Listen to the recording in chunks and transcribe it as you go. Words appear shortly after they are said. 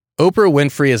Oprah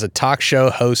Winfrey is a talk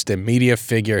show host and media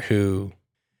figure who...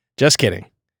 Just kidding.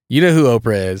 You know who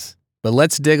Oprah is, but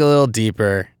let's dig a little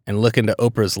deeper and look into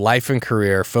Oprah's life and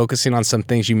career, focusing on some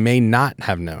things you may not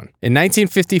have known. In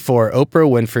 1954, Oprah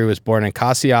Winfrey was born in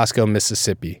Kosciuszko,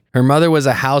 Mississippi. Her mother was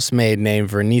a housemaid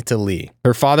named Vernita Lee.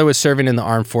 Her father was serving in the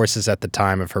armed forces at the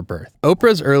time of her birth.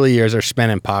 Oprah's early years are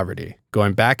spent in poverty,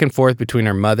 going back and forth between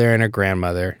her mother and her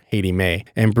grandmother, Haiti Mae,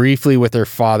 and briefly with her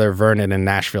father, Vernon, in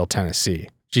Nashville, Tennessee.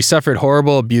 She suffered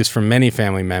horrible abuse from many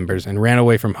family members and ran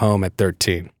away from home at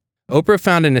 13. Oprah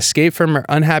found an escape from her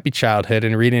unhappy childhood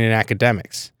in reading and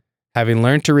academics. Having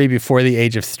learned to read before the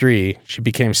age of 3, she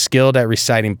became skilled at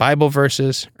reciting Bible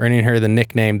verses, earning her the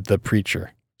nickname The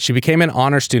Preacher. She became an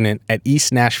honor student at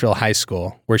East Nashville High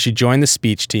School, where she joined the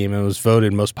speech team and was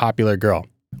voted most popular girl.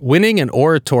 Winning an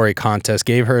oratory contest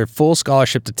gave her a full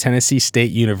scholarship to Tennessee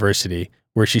State University,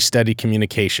 where she studied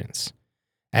communications.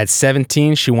 At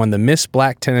 17, she won the Miss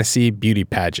Black Tennessee beauty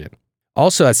pageant.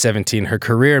 Also at 17, her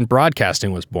career in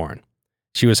broadcasting was born.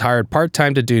 She was hired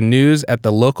part-time to do news at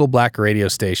the local black radio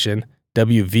station,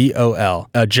 WVOL,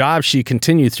 a job she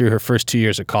continued through her first 2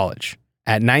 years of college.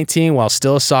 At 19, while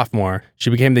still a sophomore, she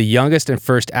became the youngest and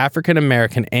first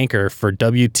African-American anchor for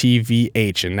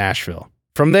WTVH in Nashville.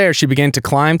 From there, she began to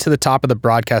climb to the top of the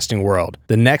broadcasting world.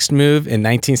 The next move in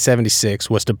 1976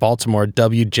 was to Baltimore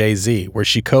WJZ, where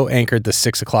she co-anchored the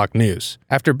 6 o'clock news.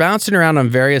 After bouncing around on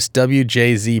various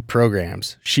WJZ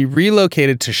programs, she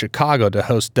relocated to Chicago to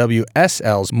host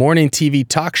WSL's morning TV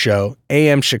talk show,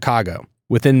 AM Chicago.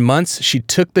 Within months, she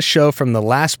took the show from the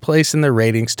last place in the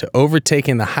ratings to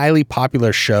overtaking the highly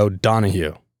popular show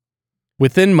Donahue.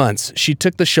 Within months, she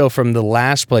took the show from the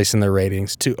last place in the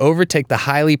ratings to overtake the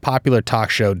highly popular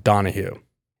talk show Donahue.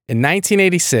 In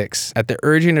 1986, at the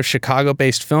urging of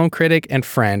Chicago-based film critic and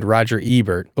friend Roger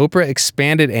Ebert, Oprah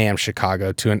expanded AM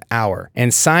Chicago to an hour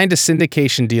and signed a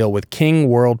syndication deal with King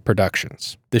World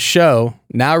Productions. The show,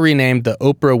 now renamed The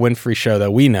Oprah Winfrey Show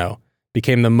that we know,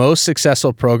 became the most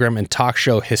successful program in talk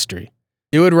show history.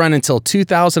 It would run until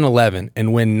 2011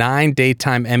 and win 9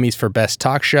 Daytime Emmys for Best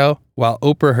Talk Show, while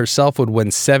Oprah herself would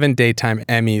win 7 Daytime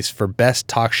Emmys for Best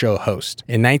Talk Show Host.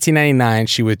 In 1999,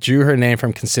 she withdrew her name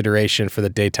from consideration for the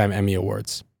Daytime Emmy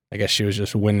Awards. I guess she was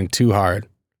just winning too hard.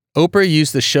 Oprah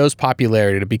used the show's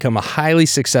popularity to become a highly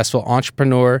successful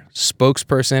entrepreneur,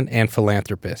 spokesperson, and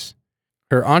philanthropist.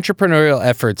 Her entrepreneurial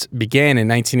efforts began in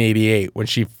 1988 when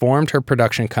she formed her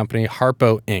production company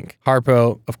Harpo Inc.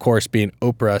 Harpo, of course, being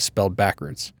Oprah spelled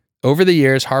backwards. Over the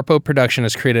years, Harpo Production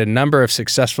has created a number of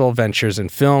successful ventures in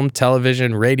film,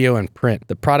 television, radio, and print.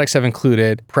 The products have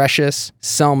included Precious,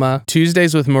 Selma,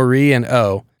 Tuesdays with Marie and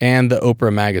O, and the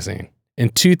Oprah Magazine. In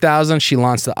 2000, she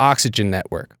launched the Oxygen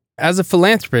Network. As a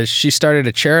philanthropist, she started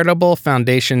a charitable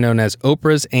foundation known as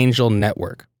Oprah's Angel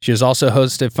Network. She has also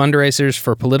hosted fundraisers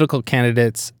for political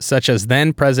candidates such as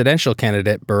then presidential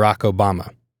candidate Barack Obama.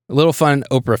 A little fun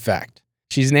Oprah fact.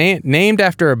 She's named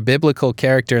after a biblical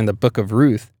character in the Book of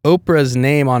Ruth. Oprah's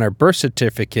name on her birth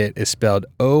certificate is spelled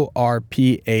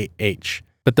O-R-P-A-H,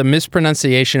 but the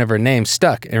mispronunciation of her name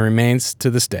stuck and remains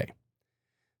to this day.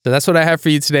 So that's what I have for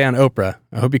you today on Oprah.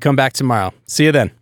 I hope you come back tomorrow. See you then.